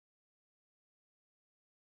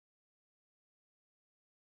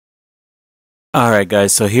Alright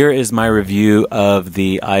guys, so here is my review of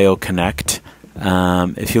the Ioconnect.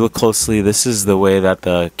 If you look closely, this is the way that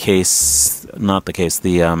the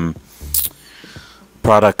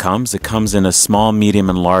product comes. It comes in a small, medium,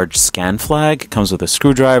 and large scan flag. It comes with a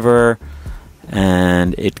screwdriver,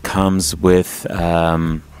 and it comes with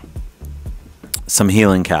some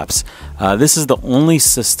healing caps. This is the only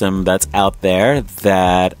system that's out there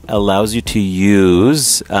that allows you to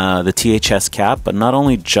use the THS cap, but not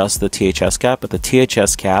only just the THS cap, but the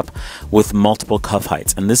THS cap with multiple cuff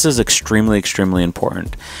heights. And this is extremely, extremely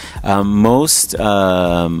important. Most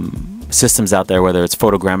systems out there, whether it's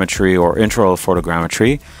photogrammetry or intraoral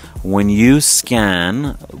photogrammetry, when you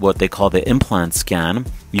scan what they call the implant scan,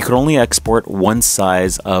 you could only export one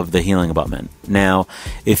size of the healing abutment. Now,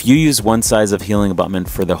 if you use one size of healing abutment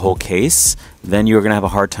for the whole case, then you're going to have a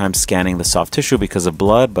hard time scanning the soft tissue because of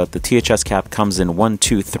blood, but the THS cap comes in 1,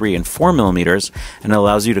 2, 3, and 4 millimeters and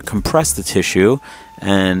allows you to compress the tissue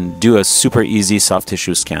and do a super easy soft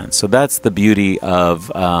tissue scan. So that's the beauty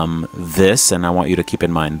of this, and I want you to keep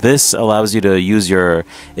in mind. This allows you to use your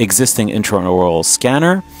existing intraoral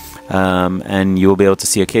scanner, and you'll be able to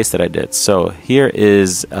see a case that I did. So here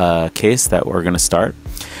is a case that we're going to start.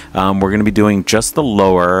 We're going to be doing just the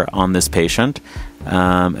lower on this patient.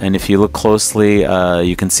 And if you look closely,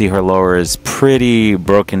 you can see her lower is pretty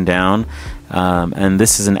broken down. And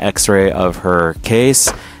this is an x-ray of her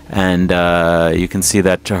case. And you can see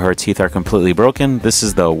that her teeth are completely broken. This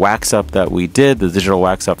is the wax up that we did, the digital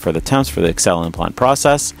wax up for the temps for the Excel implant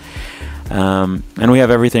process. And we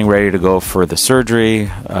have everything ready to go for the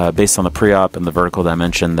surgery based on the pre-op and the vertical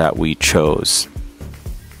dimension that we chose.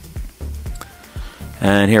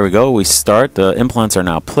 And here we go. We start. The implants are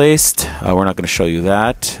now placed. We're not going to show you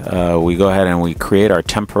that. We go ahead and we create our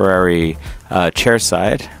temporary chair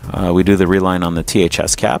side. We do the reline on the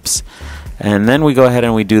THS caps. And then we go ahead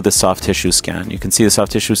and we do the soft tissue scan. You can see the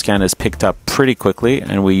soft tissue scan is picked up pretty quickly,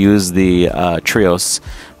 and we use the Trios,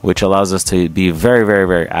 which allows us to be very, very,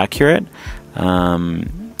 very accurate.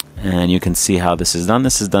 And you can see how this is done.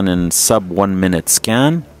 This is done in sub 1 minute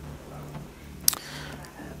scan.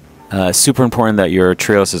 Super important that your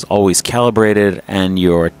Trios is always calibrated and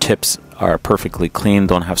your tips are perfectly clean,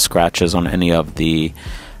 don't have scratches on any of the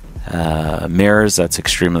mirrors. That's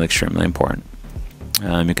extremely, extremely important.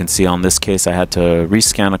 You can see on this case I had to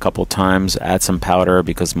rescan a couple times, add some powder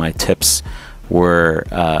because my tips were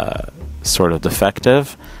sort of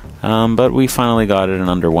defective. But we finally got it in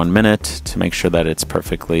under 1 minute to make sure that it's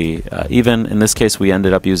perfectly even. In this case, we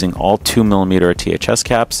ended up using all 2 millimeter THS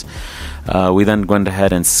caps. We then went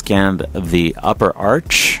ahead and scanned the upper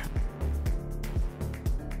arch,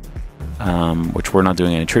 which we're not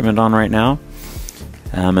doing any treatment on right now.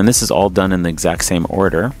 And this is all done in the exact same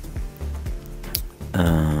order.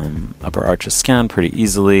 Upper arch is scanned pretty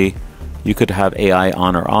easily. You could have AI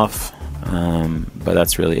on or off, but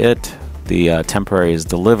that's really it. The temporary is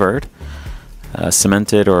delivered,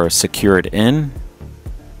 cemented or secured in.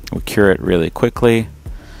 We cure it really quickly.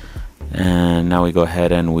 And now we go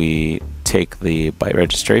ahead and we take the bite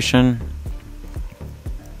registration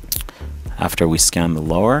after we scan the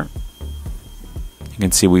lower. You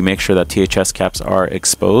can see we make sure that THS caps are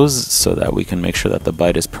exposed so that we can make sure that the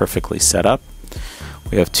bite is perfectly set up.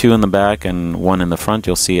 We have 2 in the back and 1 in the front.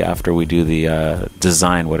 You'll see after we do the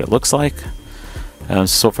design what it looks like.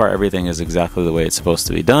 So far everything is exactly the way it's supposed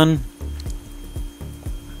to be done.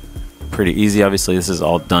 Pretty easy. Obviously this is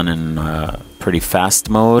all done in pretty fast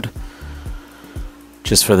mode,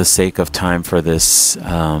 just for the sake of time for this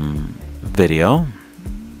video.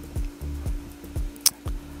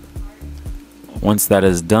 Once that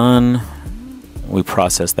is done, we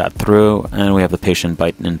process that through and we have the patient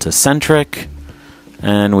bite into centric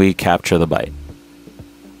and we capture the bite.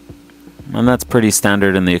 And that's pretty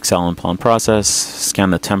standard in the Excel implant process. Scan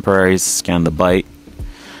the temporaries, scan the bite,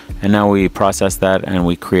 and now we process that and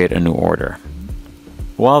we create a new order.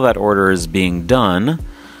 While that order is being done,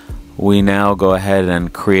 we now go ahead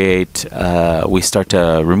and create, we start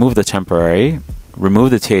to remove the temporary, remove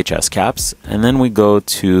the THS caps, and then we go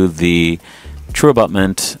to the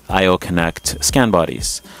TruAbutment Ioconnect scan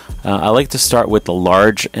bodies. I like to start with the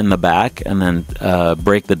large in the back and then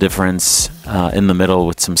break the difference in the middle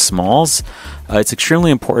with some smalls. It's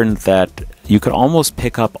extremely important that you could almost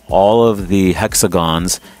pick up all of the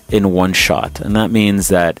hexagons in one shot, and that means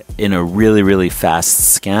that in a really, really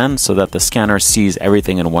fast scan so that the scanner sees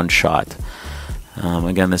everything in one shot.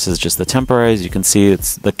 Again, this is just the temporary. As you can see,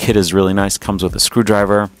 the kit is really nice, comes with a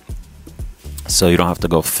screwdriver, so you don't have to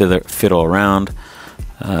go fiddle around.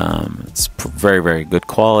 It's very, very good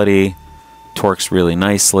quality, torques really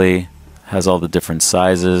nicely, has all the different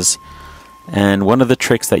sizes, And one of the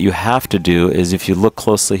tricks that you have to do is, if you look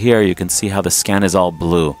closely here, you can see how the scan is all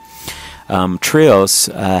blue. Trios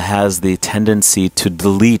has the tendency to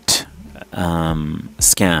delete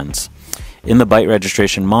scans. In the byte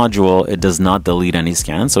registration module, it does not delete any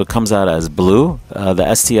scans, so it comes out as blue. The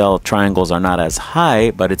STL triangles are not as high,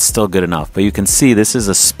 but it's still good enough. But you can see this is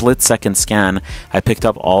a split-second scan. I picked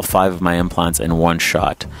up all 5 of my implants in one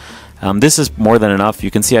shot. This is more than enough. You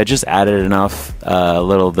can see I just added enough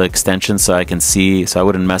the extension so I can see, so I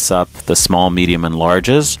wouldn't mess up the small, medium, and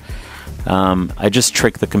larges. I just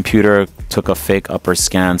tricked the computer, took a fake upper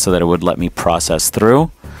scan so that it would let me process through.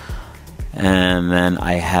 And then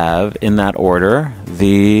I have, in that order,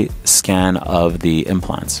 the scan of the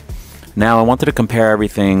implants. Now I wanted to compare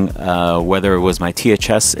everything, whether it was my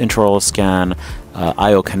THS intraoral scan,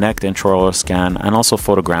 Ioconnect intraoral scan, and also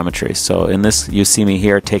photogrammetry. So in this, you see me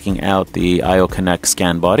here taking out the Ioconnect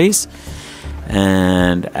scan bodies.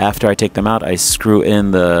 And after I take them out, I screw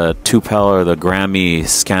in the 2PEL or the Grammy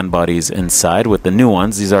scan bodies inside with the new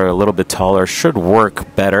ones. These are a little bit taller, should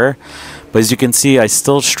work better. But as you can see, I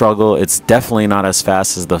still struggle. It's definitely not as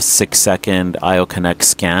fast as the 6-second Ioconnect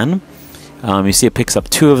scan. You see it picks up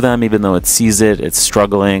 2 of them, even though it sees it, it's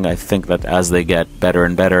struggling. I think that as they get better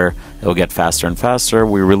and better, it will get faster and faster.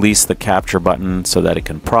 We release the capture button so that it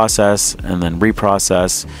can process and then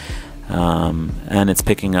reprocess. And it's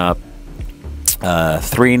picking up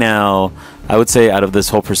 3 now. I would say out of this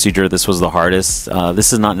whole procedure, this was the hardest.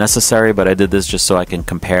 This is not necessary, but I did this just so I can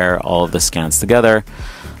compare all of the scans together.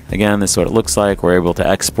 Again, this is what it looks like. We're able to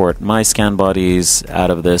export my scan bodies out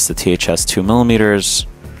of this, the THS 2mm,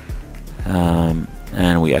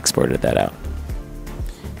 and we exported that out.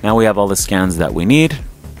 Now we have all the scans that we need.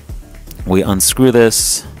 We unscrew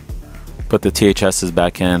this, put the THSs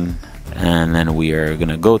back in, and then we are going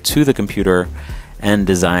to go to the computer and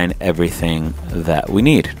design everything that we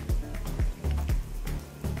need.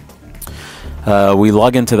 We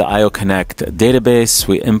log into the Ioconnect database.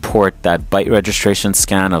 We import that byte registration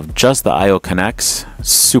scan of just the Ioconnects,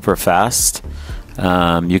 super fast.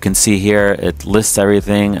 You can see here it lists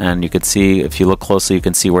everything, and you can see, if you look closely, you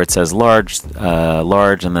can see where it says large,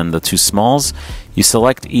 and then the 2 smalls. You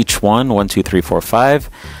select each one, 1, 2, 3, 4, 5,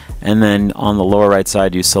 and then on the lower right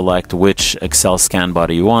side you select which Excel scan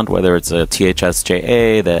body you want, whether it's a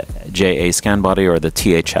THS-JA, the JA scan body, or the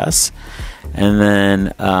THS. And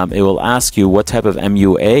then it will ask you what type of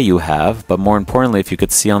MUA you have, but more importantly, if you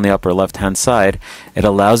could see on the upper left hand side, it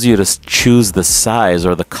allows you to choose the size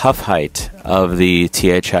or the cuff height of the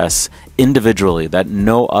THS individually that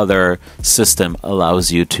no other system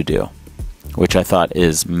allows you to do, which I thought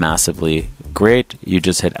is massively great. You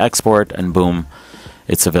just hit export and boom,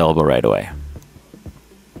 it's available right away.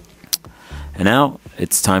 And now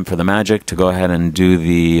it's time for the magic to go ahead and do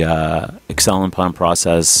the Excel implant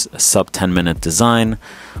process sub 10-minute design.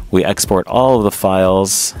 We export all of the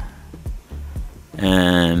files,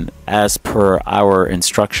 and as per our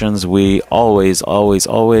instructions, we always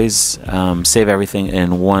save everything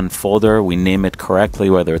in one folder. We name it correctly,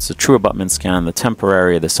 whether it's the TruAbutment scan, the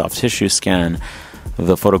temporary, the soft tissue scan,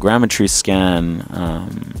 the photogrammetry scan,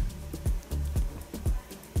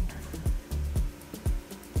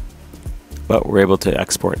 but we're able to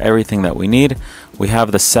export everything that we need. We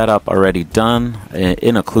have the setup already done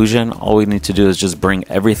in occlusion. All we need to do is just bring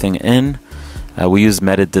everything in. We use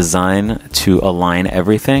Meta Design to align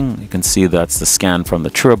everything. You can see that's the scan from the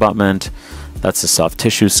TruAbutment. That's the soft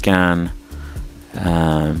tissue scan.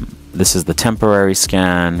 This is the temporary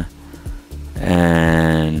scan.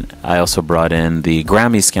 And I also brought in the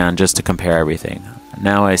Grammy scan just to compare everything.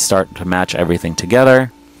 Now I start to match everything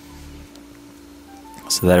together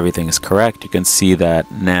so that everything is correct. You can see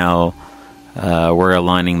that now we're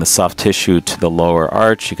aligning the soft tissue to the lower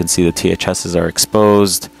arch. You can see the THSs are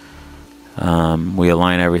exposed. We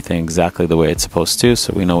align everything exactly the way it's supposed to,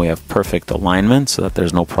 so we know we have perfect alignment so that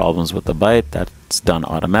there's no problems with the bite. That's done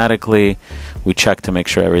automatically. We check to make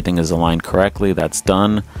sure everything is aligned correctly. That's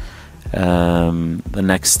done. The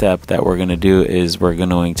next step that we're going to do is we're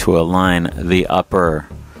going to align the upper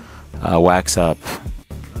wax up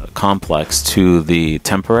complex to the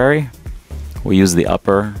temporary. We use the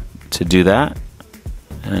upper to do that,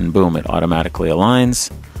 and boom, it automatically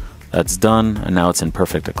aligns. That's done, and now it's in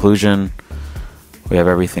perfect occlusion. We have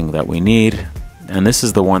everything that we need, and this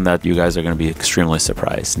is the one that you guys are going to be extremely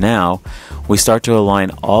surprised. Now we start to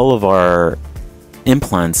align all of our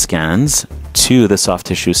implant scans to the soft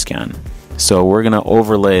tissue scan. So we're going to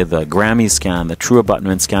overlay the Grammy scan, the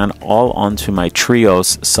TruAbutment scan, all onto my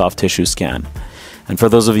Trios soft tissue scan. And for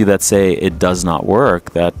those of you that say it does not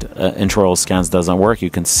work, that intraoral scans doesn't work, you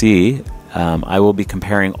can see I will be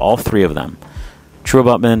comparing all 3 of them.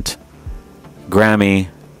 TruAbutment, Grammy,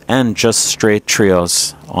 and just straight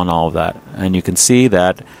trios on all of that. And you can see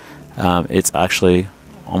that it's actually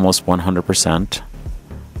almost 100%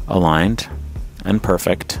 aligned and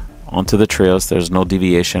perfect onto the trios. There's no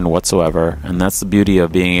deviation whatsoever, and that's the beauty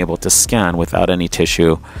of being able to scan without any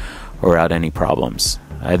tissue or without any problems.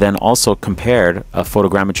 I then also compared a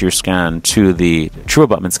photogrammetry scan to the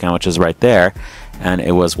TruAbutment scan, which is right there, and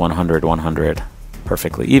it was 100-100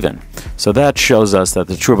 perfectly even. So that shows us that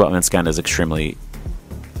the TruAbutment scan is extremely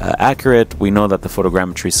accurate. We know that the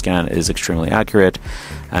photogrammetry scan is extremely accurate,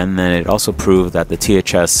 and then it also proved that the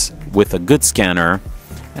THS with a good scanner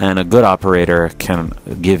and a good operator can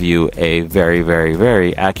give you a very, very,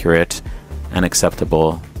 very accurate and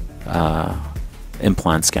acceptable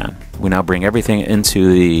implant scan. We now bring everything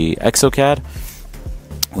into the exocad.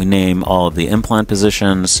 We name all of the implant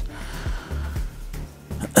positions.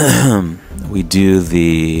 We do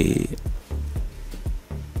the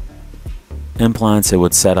implants. It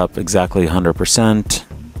would set up exactly 100%,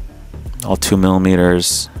 all 2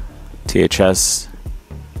 millimeters, THS.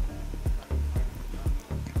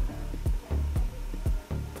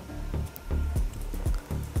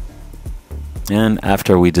 And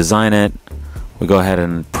after we design it, we go ahead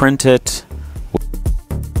and print it.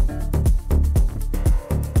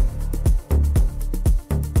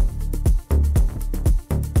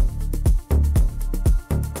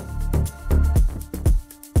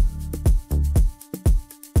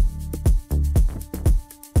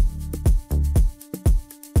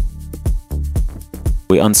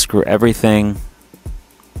 We unscrew everything.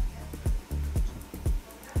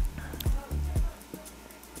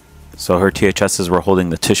 So her THSs were holding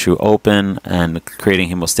the tissue open and creating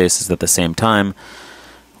hemostasis at the same time.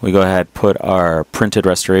 We go ahead, put our printed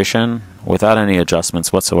restoration without any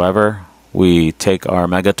adjustments whatsoever. We take our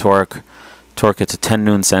mega torque it to 10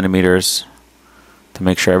 Newton centimeters to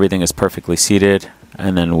make sure everything is perfectly seated,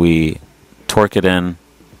 and then we torque it in,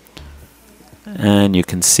 and you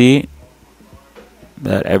can see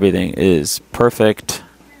that everything is perfect.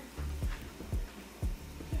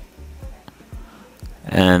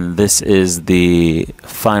 And this is the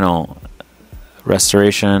final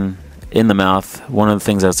restoration in the mouth. One of the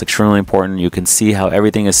things that's extremely important, you can see how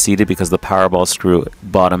everything is seated because the Powerball screw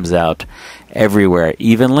bottoms out everywhere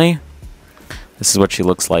evenly. This is what she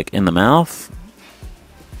looks like in the mouth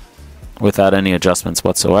without any adjustments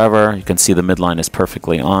whatsoever. You can see the midline is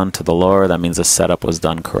perfectly on to the lower. That means the setup was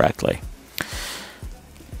done correctly.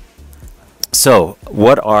 So,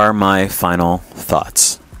 what are my final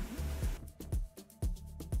thoughts?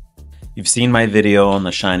 You've seen my video on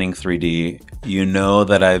the Shining 3D. You know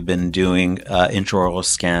that I've been doing intraoral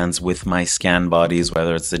scans with my scan bodies,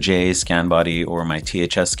 whether it's the JA scan body or my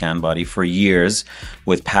THS scan body, for years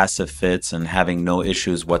with passive fits and having no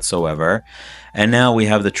issues whatsoever. And now we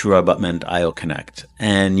have the TruAbutment Ioconnect.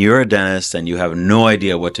 And you're a dentist and you have no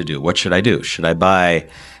idea what to do. What should I do? Should I buy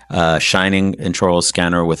Shining intraoral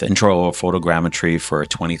scanner with intraoral photogrammetry for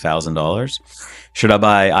 $20,000? Should I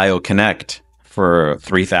buy Ioconnect for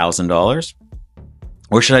 $3,000?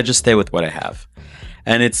 Or should I just stay with what I have?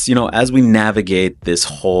 And it's, you know, as we navigate this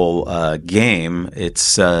whole game, it's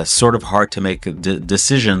sort of hard to make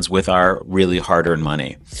decisions with our really hard-earned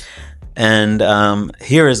money. And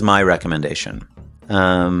here is my recommendation.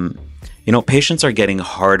 You know, patients are getting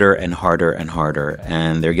harder and harder and harder,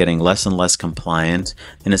 and they're getting less and less compliant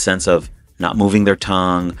in a sense of not moving their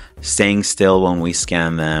tongue, staying still when we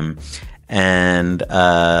scan them. And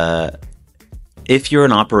if you're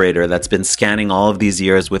an operator that's been scanning all of these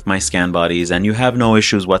years with my scan bodies and you have no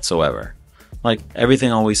issues whatsoever, like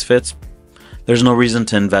everything always fits, there's no reason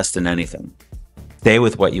to invest in anything. Stay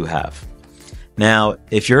with what you have. Now,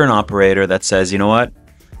 if you're an operator that says, you know what,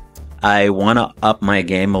 I want to up my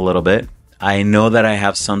game a little bit. I know that I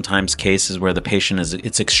have sometimes cases where the patient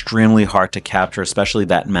it's extremely hard to capture, especially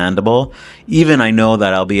that mandible. Even I know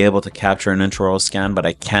that I'll be able to capture an intraoral scan, but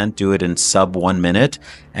I can't do it in sub 1 minute,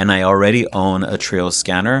 and I already own a Trio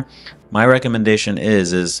scanner. My recommendation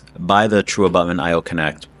is buy the TruAbutment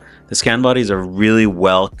Ioconnect. The scan bodies are really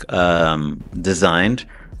well designed.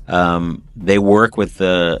 They work with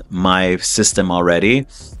my system already.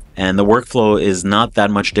 And the workflow is not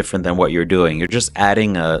that much different than what you're doing. You're just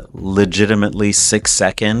adding a legitimately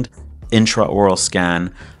 6-second intraoral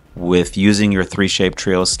scan with using your 3-shape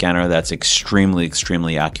Trio scanner that's extremely,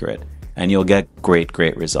 extremely accurate. And you'll get great,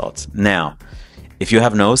 great results. Now, if you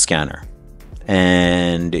have no scanner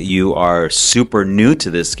and you are super new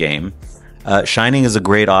to this game, Shining is a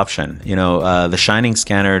great option. You know, the Shining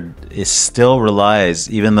scanner still relies,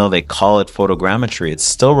 even though they call it photogrammetry, it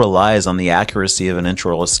still relies on the accuracy of an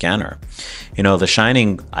intraoral scanner. You know, the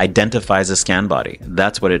Shining identifies a scan body.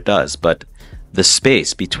 That's what it does. But the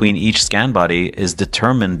space between each scan body is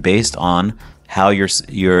determined based on how your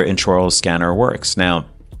intraoral scanner works. Now,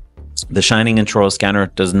 the Shining intraoral scanner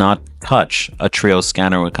does not touch a Trio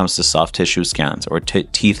scanner when it comes to soft tissue scans or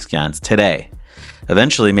teeth scans today.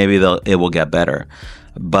 Eventually, maybe it will get better.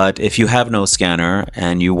 But if you have no scanner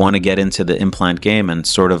and you want to get into the implant game and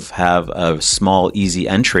sort of have a small, easy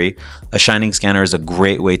entry, a Shining scanner is a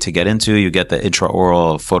great way to get into. You get the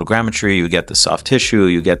intraoral photogrammetry, you get the soft tissue,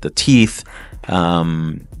 you get the teeth.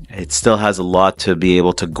 It still has a lot to be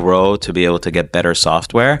able to grow, to be able to get better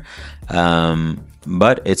software.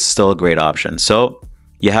 But it's still a great option. So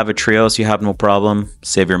you have a Trios, you have no problem,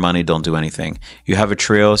 save your money, don't do anything. You have a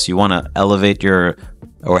Trios, you want to elevate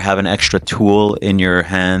or have an extra tool in your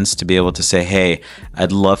hands to be able to say, hey,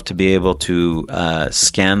 I'd love to be able to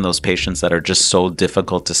scan those patients that are just so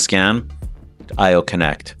difficult to scan.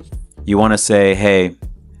 Ioconnect. You want to say, hey,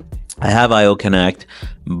 I have Ioconnect,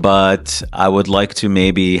 but I would like to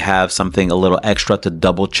maybe have something a little extra to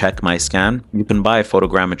double check my scan. You can buy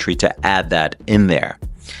photogrammetry to add that in there.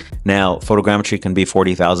 Now, photogrammetry can be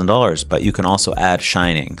 $40,000, but you can also add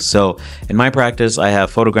Shining. So in my practice, I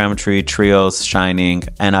have photogrammetry, Trios, Shining,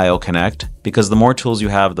 and Ioconnect, because the more tools you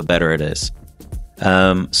have, the better it is.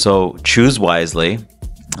 So choose wisely.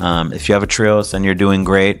 If you have a Trios and you're doing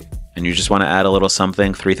great, and you just want to add a little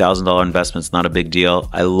something, $3,000 investment's not a big deal.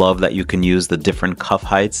 I love that you can use the different cuff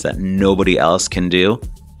heights that nobody else can do.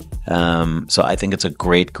 So I think it's a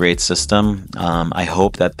great system. I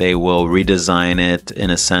hope that they will redesign it in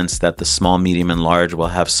a sense that the small, medium, and large will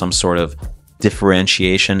have some sort of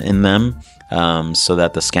differentiation in them, so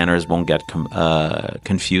that the scanners won't get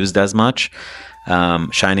confused as much.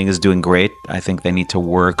 Shining is doing great. I think they need to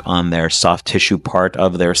work on their soft tissue part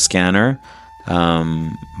of their scanner,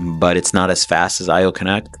 but it's not as fast as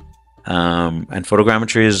Ioconnect. And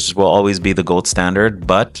photogrammetry will always be the gold standard,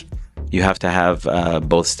 but you have to have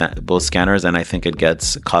both scanners, and I think it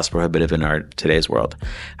gets cost prohibitive in our today's world.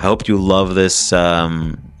 I hope you love this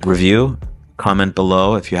review. Comment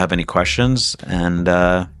below if you have any questions, and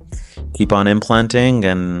keep on implanting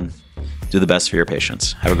and do the best for your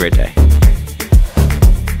patients. Have a great day.